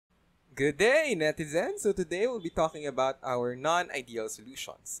Good day, netizens! So today we'll be talking about our non-ideal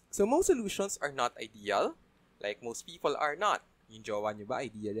solutions. So most solutions are not ideal, like most people are not. Yung jowa nyo ba,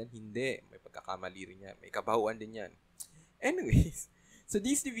 ideal yan? Hindi. May pagkakamali rin yan. May kabahuan din yan. Anyways, so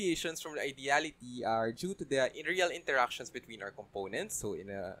these deviations from the ideality are due to the real interactions between our components. So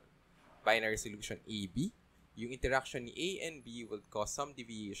in a binary solution AB, yung interaction ni A and B will cause some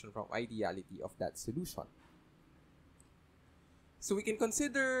deviation from ideality of that solution. So we can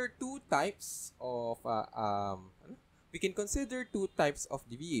consider two types of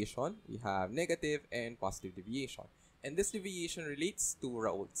deviation. We have negative and positive deviation. And this deviation relates to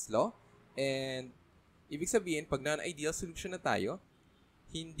Raoult's law. And ibig sabihin, pag non-ideal solution na tayo,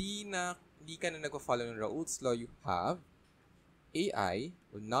 hindi ka na nagpa-follow ng Raoult's law, you have AI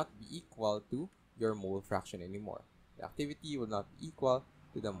will not be equal to your mole fraction anymore. The activity will not be equal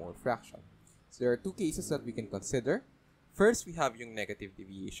to the mole fraction. So there are two cases that we can consider. First, we have yung negative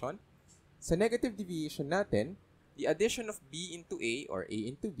deviation. Sa negative deviation natin, the addition of B into A or A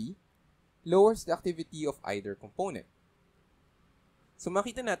into B lowers the activity of either component. So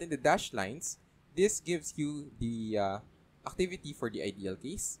makita natin the dashed lines. This gives you the activity for the ideal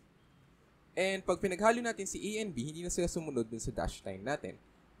case. And pag pinaghalo natin si A and B, hindi na sila sumunod dun sa dashed line natin.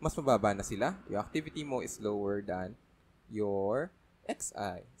 Mas mababa na sila. Yung activity mo is lower than your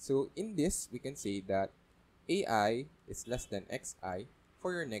xi. So in this, we can say that AI is less than xi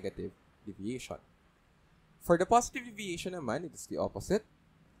for your negative deviation. For the positive deviation naman, it is the opposite.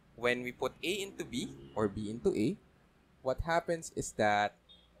 When we put A into B or B into A, what happens is that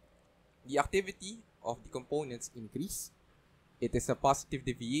the activity of the components increase. It is a positive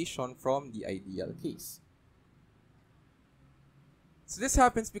deviation from the ideal case. So this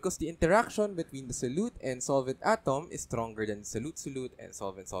happens because the interaction between the solute and solvent atom is stronger than solute-solute and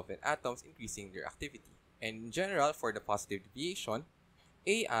solvent-solvent atoms, increasing their activity. And in general, for the positive deviation,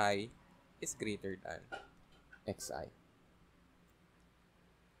 AI is greater than xi.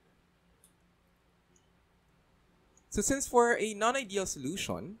 So since for a non-ideal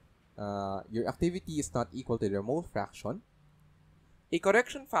solution, your activity is not equal to the mole fraction, a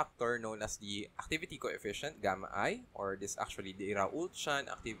correction factor known as the activity coefficient, gamma I, or this actually the Raoultian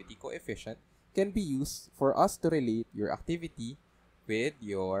activity coefficient, can be used for us to relate your activity with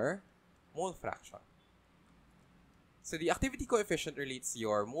your mole fraction. So the activity coefficient relates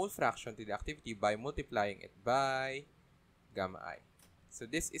your mole fraction to the activity by multiplying it by gamma I. So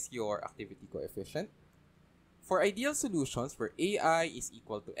this is your activity coefficient. For ideal solutions where AI is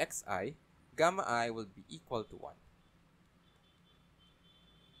equal to xi, gamma I will be equal to 1.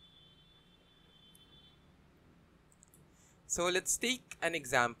 So let's take an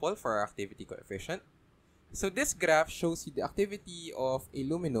example for our activity coefficient. So this graph shows you the activity of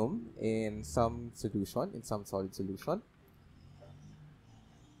aluminum in some solution, in some solid solution.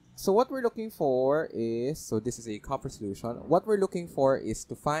 So what we're looking for is, so this is a copper solution. What we're looking for is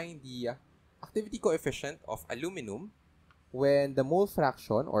to find the activity coefficient of aluminum when the mole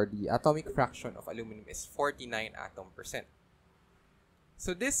fraction or the atomic fraction of aluminum is 49 atom percent.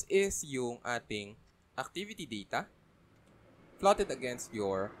 So this is yung ating activity data plotted against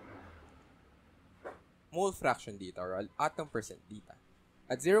your mole fraction data or atom percent data.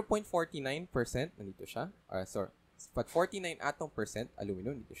 At 0.49%, nandito siya. But 49 atom percent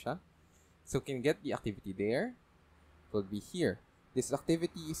aluminum, dito siya. So can get the activity there. It will be here. This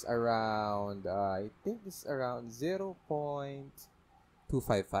activity is around, I think this is around 0.255.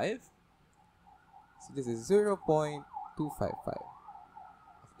 So this is 0.255.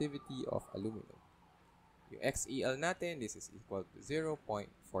 Activity of aluminum. Yung XEL natin, this is equal to 0.49.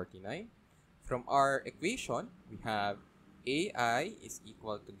 From our equation, we have AI is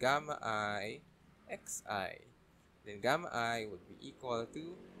equal to gamma I xi. Then gamma I will be equal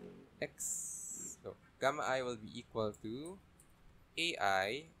to gamma I will be equal to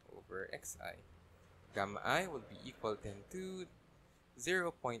AI over xi. Gamma I will be equal then to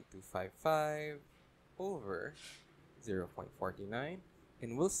 0.255 over 0.49.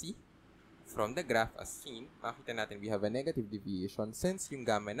 And we'll see from the graph as seen, makita natin we have a negative deviation since yung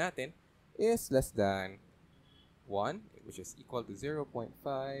gamma natin is less than 1, which is equal to 0.520.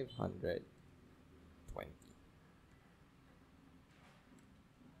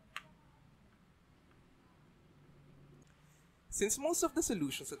 Since most of the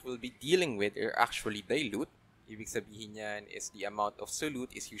solutions that we'll be dealing with are actually dilute, ibig sabihin yan is the amount of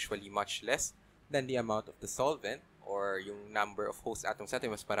solute is usually much less than the amount of the solvent or yung number of host atoms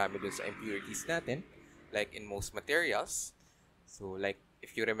natin mas marami dun sa impurities natin, like in most materials. So like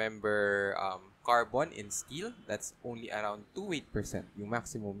if you remember carbon in steel, that's only around 2.8%, yung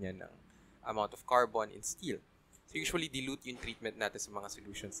maximum niya ng amount of carbon in steel. So usually dilute yung treatment natin sa mga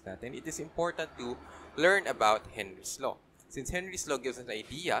solutions natin. It is important to learn about Henry's law. Since Henry's law gives us an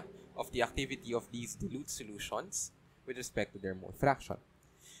idea of the activity of these dilute solutions with respect to their mole fraction.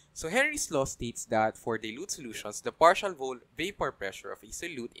 So Henry's law states that for dilute solutions, the partial vapor pressure of a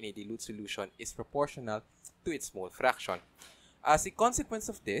solute in a dilute solution is proportional to its mole fraction. As a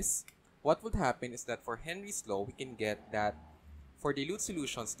consequence of this, what would happen is that for Henry's law, we can get that for dilute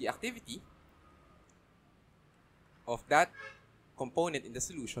solutions, the activity of that component in the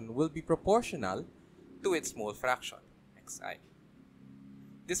solution will be proportional to its mole fraction, xi.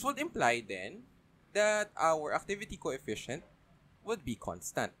 This would imply then that our activity coefficient would be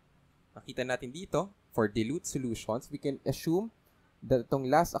constant. Nakita natin dito, for dilute solutions, we can assume that itong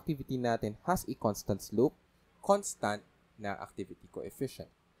last activity natin has a constant slope, constant na activity coefficient.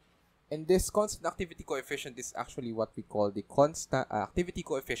 And this constant activity coefficient is actually what we call the constant activity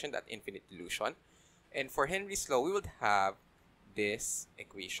coefficient at infinite dilution. And for Henry's law, we would have this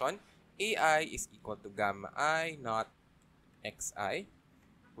equation. AI is equal to gamma I not xi,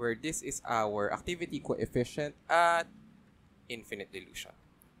 where this is our activity coefficient at infinite dilution.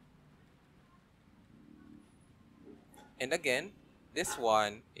 And again, this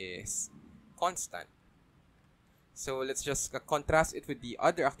one is constant. So let's just contrast it with the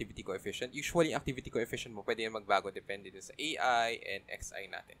other activity coefficient. Usually, activity coefficient mo pwede yan magbago depende sa AI and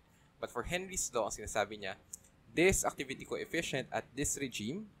XI natin. But for Henry's law, ang sinasabi niya, this activity coefficient at this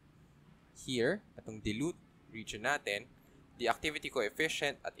regime, here, atong dilute region natin, the activity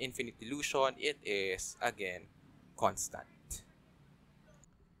coefficient at infinite dilution, it is, again, constant.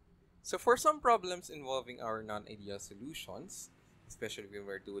 So for some problems involving our non-ideal solutions, especially when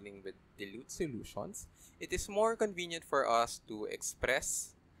we're dealing with dilute solutions, it is more convenient for us to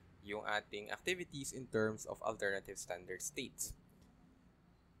express yung ating activities in terms of alternative standard states.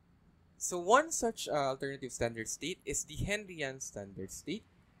 So one such alternative standard state is the Henryan standard state.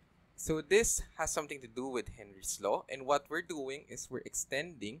 So this has something to do with Henry's law, and what we're doing is we're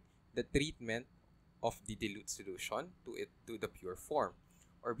extending the treatment of the dilute solution to the pure form.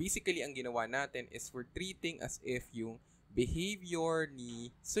 Or basically, ang ginawa natin is we're treating as if yung behavior ni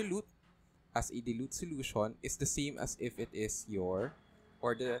solute as a dilute solution is the same as if it is or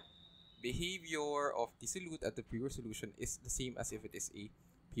the behavior of the solute at the pure solution is the same as if it is a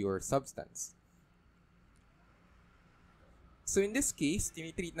pure substance. So in this case,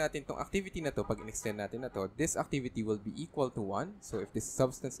 tinitreat natin tong activity na to, pag in-extend natin na to, this activity will be equal to 1. So if this is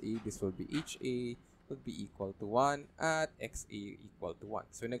substance A, this will be HA, would be equal to 1 at XA equal to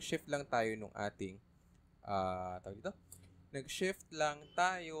 1. So, nag-shift lang tayo ng ating, nag-shift lang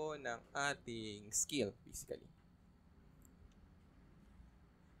tayo ng ating scale, basically.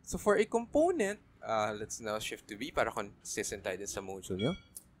 So, for a component, let's now shift to B para consistent tayo din sa module nyo.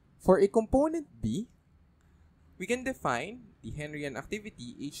 For a component B, we can define the Henryan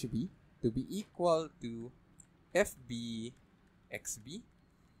activity HB to be equal to FB XB,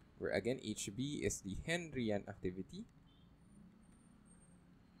 where again, HB is the Henryan activity.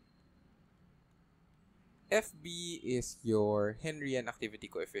 FB is your Henryan activity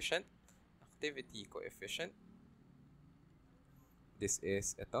coefficient. This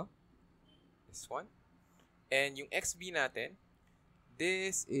is ito. This one. And yung XB natin,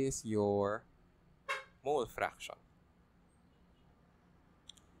 this is your mole fraction.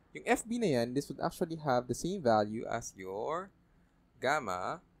 Yung FB na yan, this would actually have the same value as your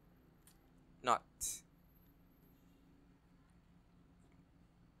gamma not.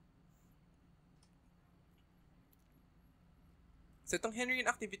 So itong Henryan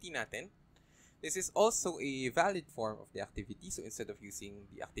activity natin, this is also a valid form of the activity. So instead of using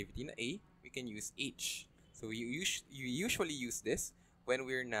the activity na A, we can use H. So you usually use this when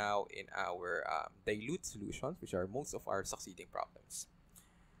we're now in our dilute solutions, which are most of our succeeding problems.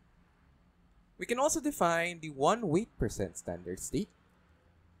 We can also define the 1 weight % standard state.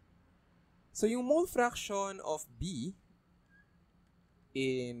 So yung mole fraction of B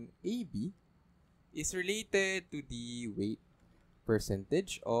in AB is related to the weight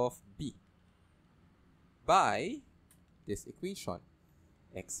percentage of B by this equation.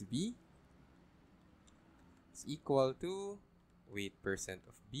 XB is equal to weight %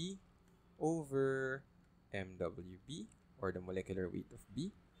 of B over MWB, or the molecular weight of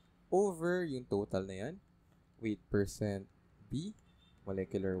B, over yung total na yan, weight % B,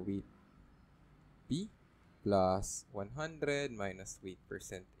 molecular weight B, plus 100 minus weight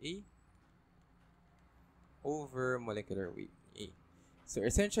 % A, over molecular weight A. So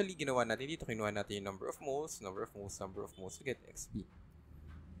essentially, ginawa natin dito, kinuha natin yung number of moles to get XB.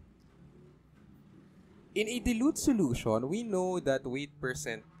 In a dilute solution, we know that weight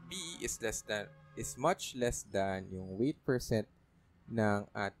 % B is less than is much less than yung weight percent ng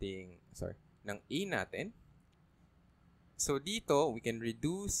ng A natin. So dito, we can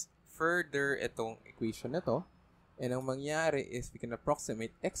reduce further itong equation na to. And ang mangyari is we can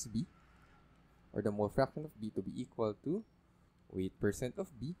approximate XB, or the mole fraction of B, to be equal to weight percent of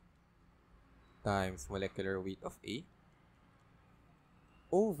B times molecular weight of A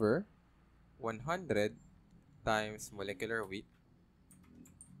over 100 times molecular weight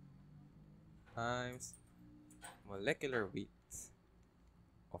times molecular weight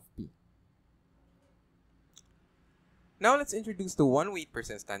of B. Now let's introduce the 1 weight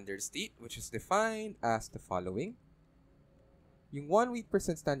percent standard state, which is defined as the following. Yung 1 weight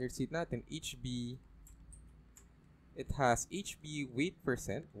percent standard state natin, HB, it has HB weight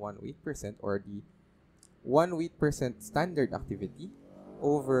percent, 1 weight percent, or the 1 weight percent standard activity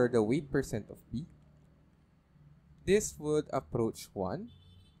over the weight percent of B. This would approach 1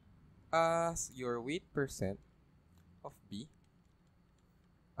 as your weight percent of B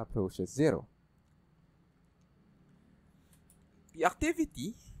approaches 0. The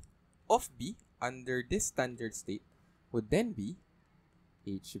activity of B under this standard state would then be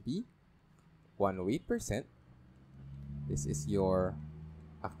HB, 1 weight percent. This is your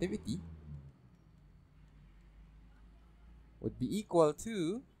activity. Would be equal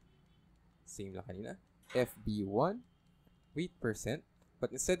to, same lang kanina, FB1 weight percent.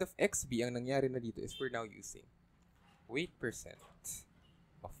 But instead of XB, ang nangyari na dito is we're now using weight percent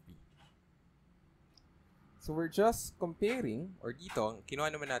of B. So we're just comparing, or dito, kinuha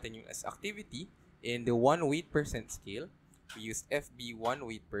naman natin yung as activity in the 1 weight percent scale. We used FB 1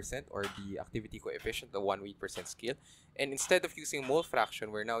 weight percent, or the activity coefficient, the 1 weight percent scale. And instead of using mole fraction,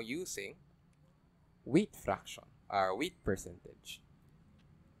 we're now using weight fraction, our weight percentage.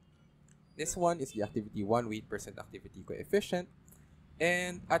 This one is the activity 1 weight percent activity coefficient.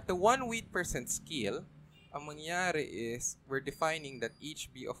 And at the 1 weight percent scale, ang mangyari is we're defining that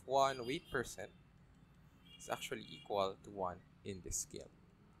HB of 1 weight percent is actually equal to 1 in this scale.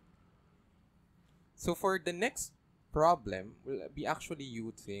 So for the next problem, we'll be actually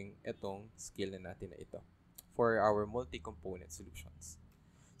using itong scale na natin na ito for our multi-component solutions.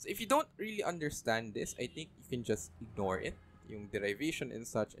 So if you don't really understand this, I think you can just ignore it, yung derivation and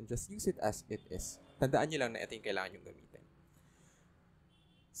such, and just use it as it is. Tandaan nyo lang na ito yung kailangan yung gamitin.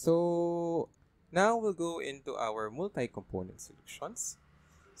 So now we'll go into our multi-component solutions.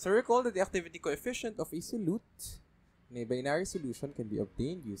 So recall that the activity coefficient of a solute in a binary solution can be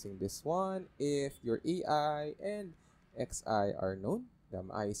obtained using this one if your AI and Xi are known.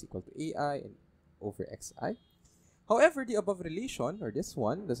 Gamma I is equal to AI and over Xi. However, the above relation, or this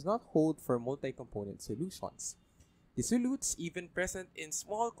one, does not hold for multi-component solutions. The solutes, even present in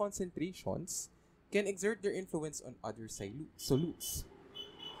small concentrations, can exert their influence on other solutes,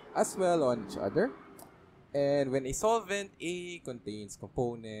 as well on each other. And when a solvent A contains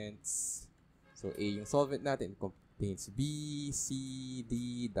components, so A yung solvent natin contains B, C,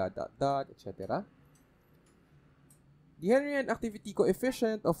 D, etc. The Henrian activity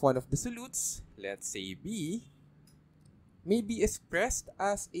coefficient of one of the solutes, let's say B, may be expressed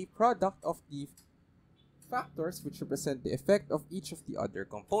as a product of the factors which represent the effect of each of the other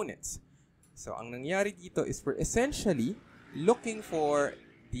components. So ang nangyari dito is we're essentially looking for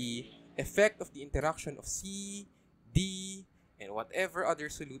the effect of the interaction of C, D, and whatever other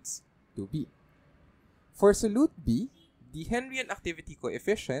solutes to B. For solute B, the Henrian activity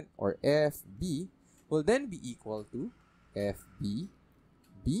coefficient, or FB, will then be equal to FB,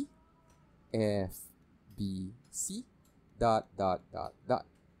 B, FB, C, ...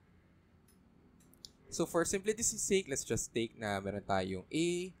 So for simplicity's sake, let's just take na meron tayong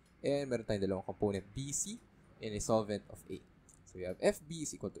A and meron tayong dalawang component BC and a solvent of A. So we have FB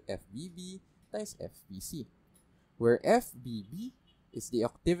is equal to FBB times FBC, where FBB is the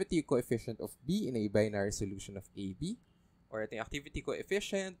activity coefficient of B in a binary solution of AB, or ating activity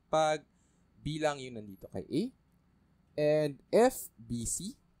coefficient pag B lang yung nandito kay A. And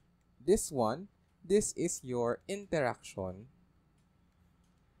FBC, this is your interaction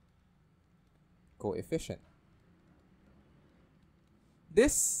coefficient.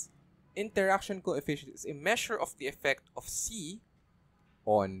 This interaction coefficient is a measure of the effect of C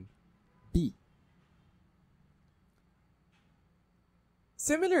on B.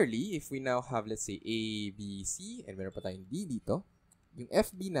 Similarly, if we now have, let's say, A, B, C, and meron pa tayong D dito, yung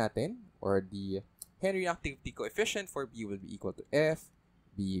FB natin, or the Henry activity coefficient for B, will be equal to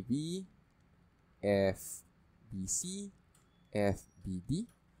FBB, FBC, FBD,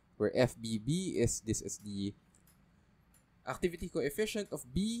 where FBB is the activity coefficient of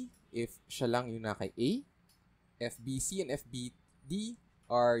B if siya lang yung na kay A. FBC and FBD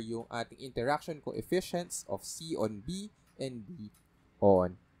are yung ating interaction coefficients of C on B and B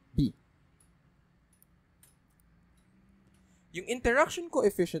on B. Yung interaction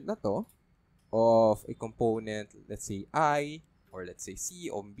coefficient na to of a component, let's say I, or let's say C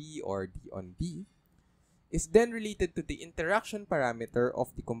on B or D on B, is then related to the interaction parameter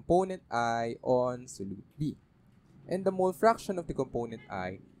of the component I on solute B and the mole fraction of the component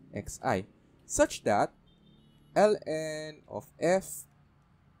I, xi, such that ln of f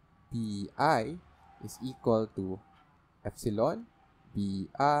bi is equal to epsilon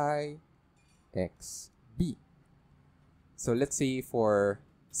bi xb. So let's say for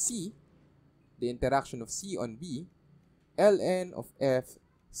C, the interaction of C on B, ln of f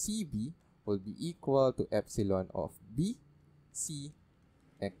cb will be equal to epsilon of b c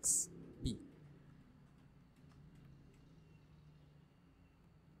xb.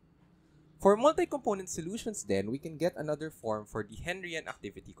 For multi-component solutions then, we can get another form for the Henrian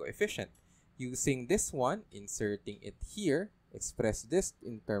activity coefficient. Using this one, inserting it here, express this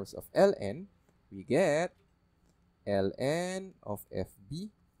in terms of ln, we get ln of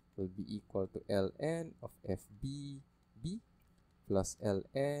fb will be equal to ln of fbb plus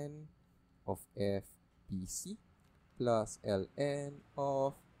ln of fbc plus ln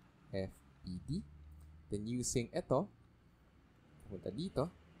of fbd. Then using ito, punta dito,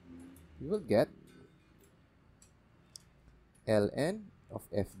 we will get ln of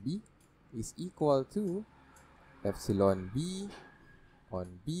fb is equal to epsilon b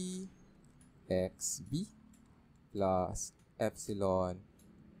on b xb plus epsilon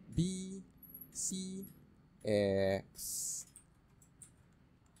b c x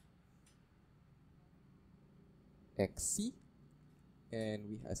xc, and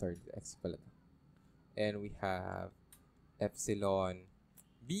we have, sorry, x pala, and we have epsilon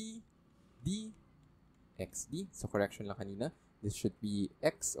b d xd. So correction lang kanina, this should be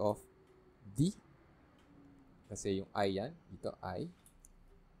x of d kasi yung I yan, dito I.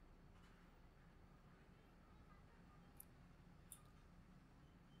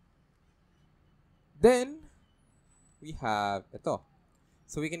 Then we have ito.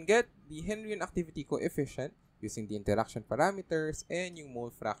 So we can get the Henrian activity coefficient using the interaction parameters and yung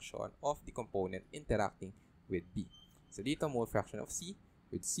mole fraction of the component interacting with B. So dito, mole fraction of C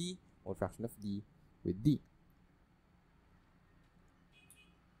with C, mole fraction of D with D.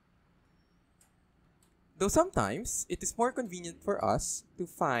 Though sometimes, it is more convenient for us to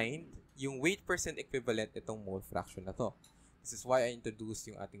find yung weight percent equivalent itong mole fraction na to. This is why I introduced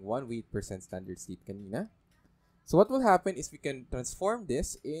yung ating 1 weight percent standard state kanina. So what will happen is we can transform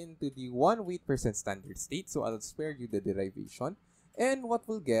this into the 1 weight percent standard state. So I'll spare you the derivation. And what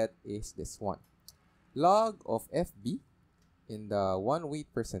we'll get is this one. Log of FB in the 1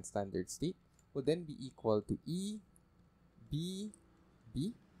 weight percent standard state will then be equal to E B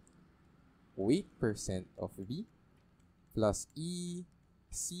B weight percent of B plus E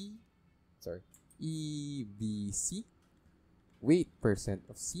B C weight percent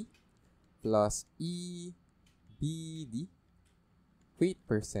of C plus E B D weight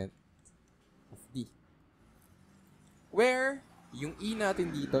percent of D, where yung E natin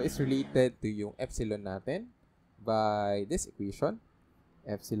dito is related to yung epsilon natin by this equation.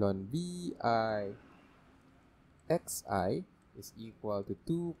 Epsilon B I xi is equal to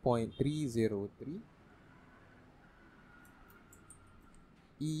 2.303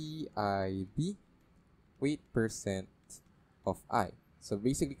 EIB weight percent of I. So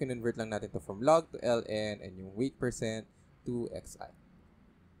basically, convert lang natin to from log to ln and yung weight percent to xi.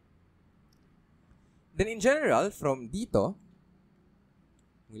 Then in general, from dito,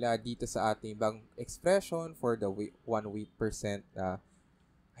 mula dito sa ating ibang expression for the 1 weight percent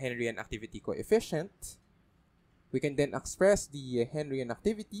Henrian activity coefficient, we can then express the Henrian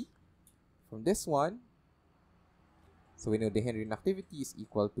activity from this one. So we know the Henrian activity is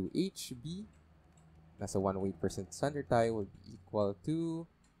equal to HB, nasa 1 weight percent standard tayo, will be equal to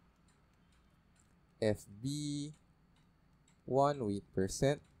FB 1 weight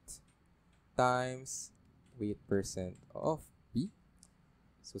percent times weight percent of B.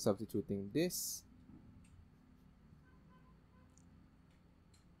 So substituting this,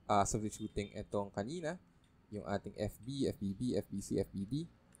 substituting itong kanina, yung ating FB, FBB, FBC, FBD,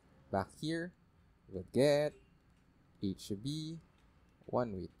 back here, we'll get HB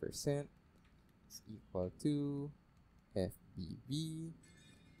 1 weight percent is equal to FBB,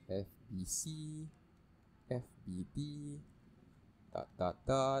 FBC, FBD,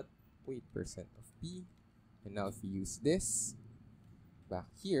 weight percent of B. And now if we use this back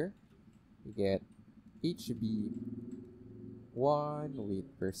here, we get HB 1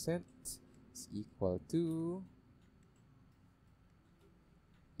 weight percent is equal to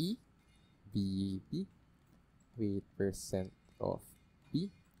BB, weight percent of B,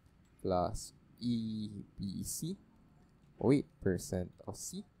 plus EBC, weight percent of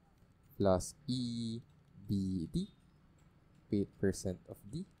C, plus EBD, weight percent of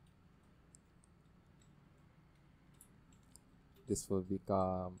D. This will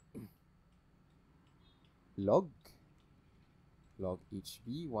become log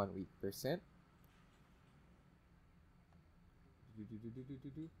HB, 1 weight percent,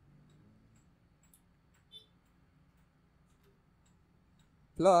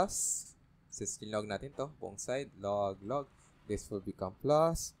 plus, log natin to, buong side, log. This will become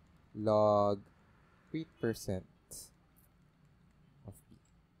plus log weight percent of B.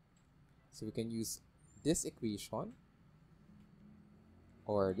 So we can use this equation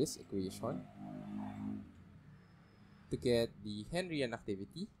or this equation to get the Henrian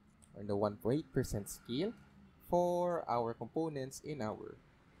activity on the 1.8% scale for our components in our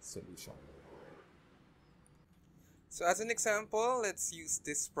solution. So as an example, let's use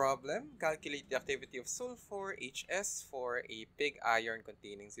this problem. Calculate the activity of sulfur HS for a pig iron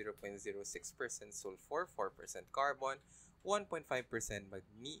containing 0.06% sulfur, 4% carbon, 1.5%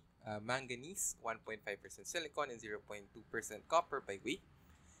 manganese, 1.5% silicon, and 0.2% copper by weight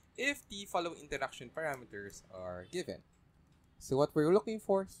if the following interaction parameters are given. So what we're looking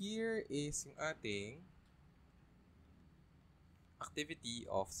for here is yung ating activity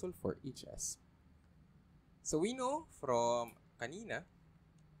of sulfur HS. So we know from kanina,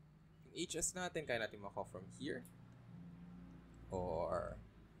 yung HS natin, kaya natin makuha from here. Or,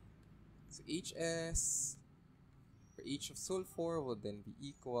 so HS for H of sulfur will then be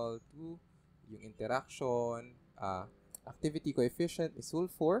equal to yung interaction, activity coefficient is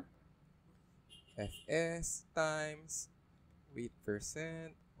sulfur, Fs times weight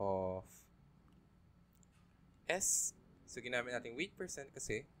percent of S. So ginamit natin weight percent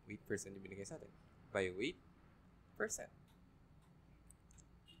kasi weight percent yung binigay sa atin by weight percent.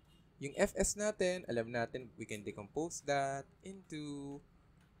 Yung Fs natin, alam natin, we can decompose that into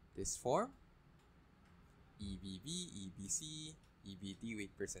this form. EBB, EBC, EBD,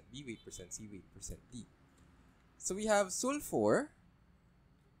 weight percent B, weight percent C, weight percent D. So we have sulfur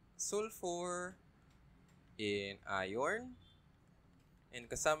in iron, and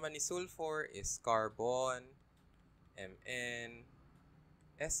kasama ni sulfur is carbon, Mn,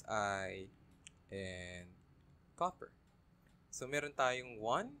 Si, and copper. So meron tayong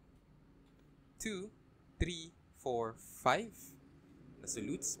 1, 2, 3, 4, 5 na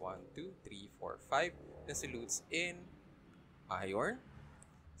solutes. 1, 2, 3, 4, 5 na solutes in iron.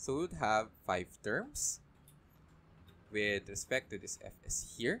 So we would have 5 terms with respect to this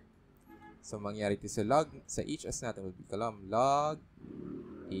Fs here. So mangyari ito sa HS natin will become log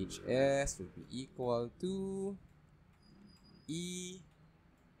HS will be equal to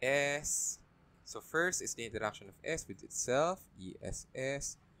Es. So first is the interaction of S with itself,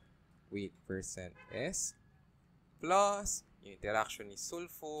 ESS, weight percent S, plus yung interaction ni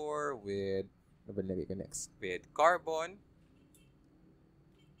sulfur with, ano ba nilagay ko next? With carbon,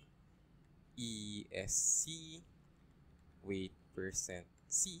 ESC, weight percent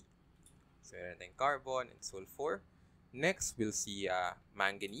C. So meron tayong carbon and sulfur. Next, we'll see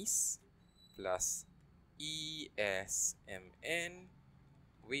manganese plus ESMN,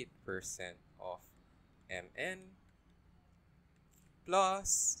 weight percent of Mn,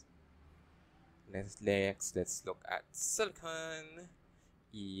 plus, let's look at silicon,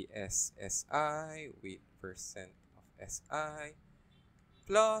 ESSI, weight percent of Si,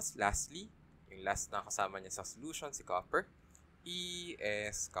 plus, lastly, yung last na kasama niya sa solution, si copper,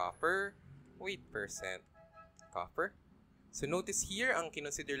 Es copper, weight percent copper. So notice here, ang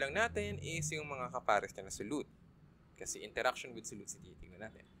kinonsider lang natin is yung mga kapares niya na solute. Kasi interaction with solutes ititingnan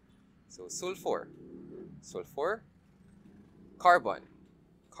natin. So sulfur, carbon,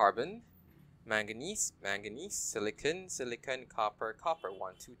 manganese, silicon, copper,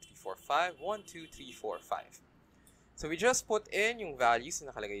 1, 2, 3, 4, 5, 1, 2, 3, 4, 5. So we just put in yung values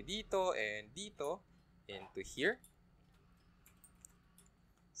na nakalagay dito and dito into here.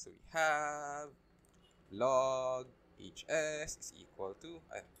 So we have log HS is equal to,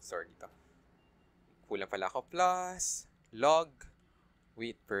 dito. Kulang pala ako, plus log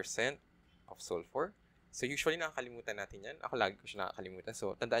weight percent of sulfur. So usually nakakalimutan natin yan. Ako lagi ko siya nakakalimutan.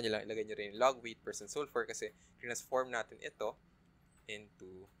 So tandaan nyo lang, ilagay nyo rin log weight percent sulfur kasi transform natin ito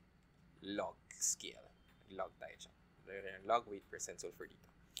into log scale. Log tayo siya. Log weight percent sulfur dito.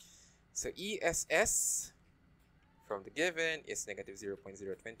 So ESS from the given is negative 0.028.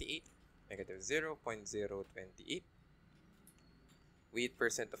 Negative 0.028. Weight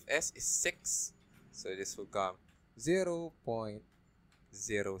percent of S is 6. So this will come 0.06.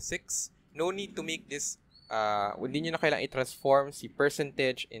 no need to make this, hindi nyo na kailangan i-transform si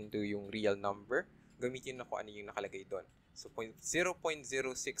percentage into yung real number. Gamitin na kung ano yung nakalagay doon. So, 0.06%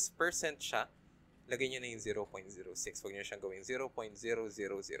 siya, lagay nyo na yung 0.06. Huwag nyo siyang gawing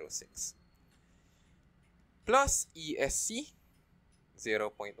 0.0006. Plus ESC,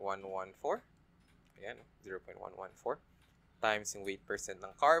 0.114. Ayan, 0.114. Times yung weight percent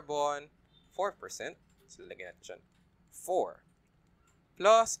ng carbon, 4%. So, lagyan natin dyan 4.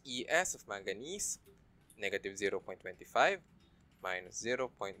 Plus ES of manganese, negative 0.25 minus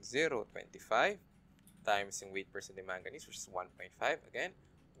 0.025 times yung weight percent ng manganese, which is 1.5. Again,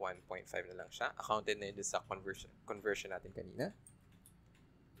 1.5 na lang siya. Accounted na yun sa conversion natin kanina.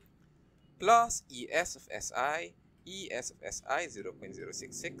 Plus ES of SI, ES of SI,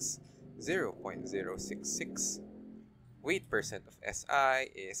 0.066, 0.066. Weight percent of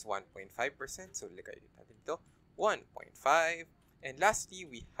SI is 1.5%. So, lagay natin dito, 1.5. And lastly,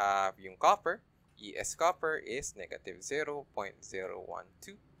 we have yung copper. ES copper is negative 0.012.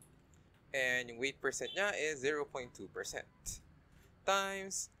 And yung weight percent niya is 0.2%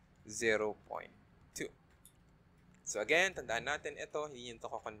 times 0.2. So again, tandaan natin ito, hindi nyo ito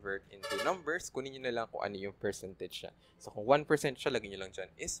convert into numbers. Kunin nyo na lang kung ano yung percentage siya. So kung 1% siya, lagyan nyo lang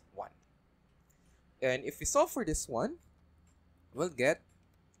dyan is 1. And if we solve for this one, we'll get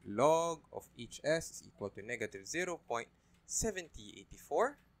log of HS is equal to negative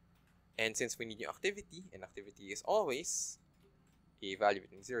 0.7084. And since we need yung activity, and activity is always a value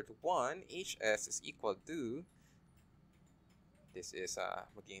between 0 to 1, HS is equal to, this is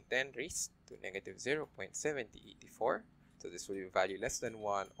magiging 10 raised to negative 0.7084. So this will be value less than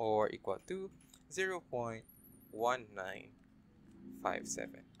 1 or equal to 0.1957.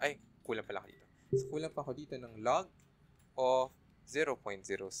 Ay, kulang pala ako dito. So kulang pa ako dito ng log of 0.06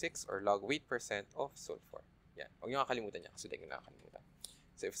 or log weight percent of sulfur. Yan. Huwag nyo kakalimutan yan kasi hindi nyo nakakalimutan.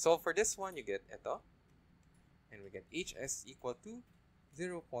 So if solve for this one, you get ito. And we get HS equal to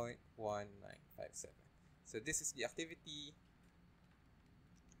 0.1957. So this is the activity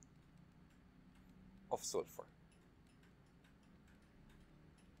of sulfur.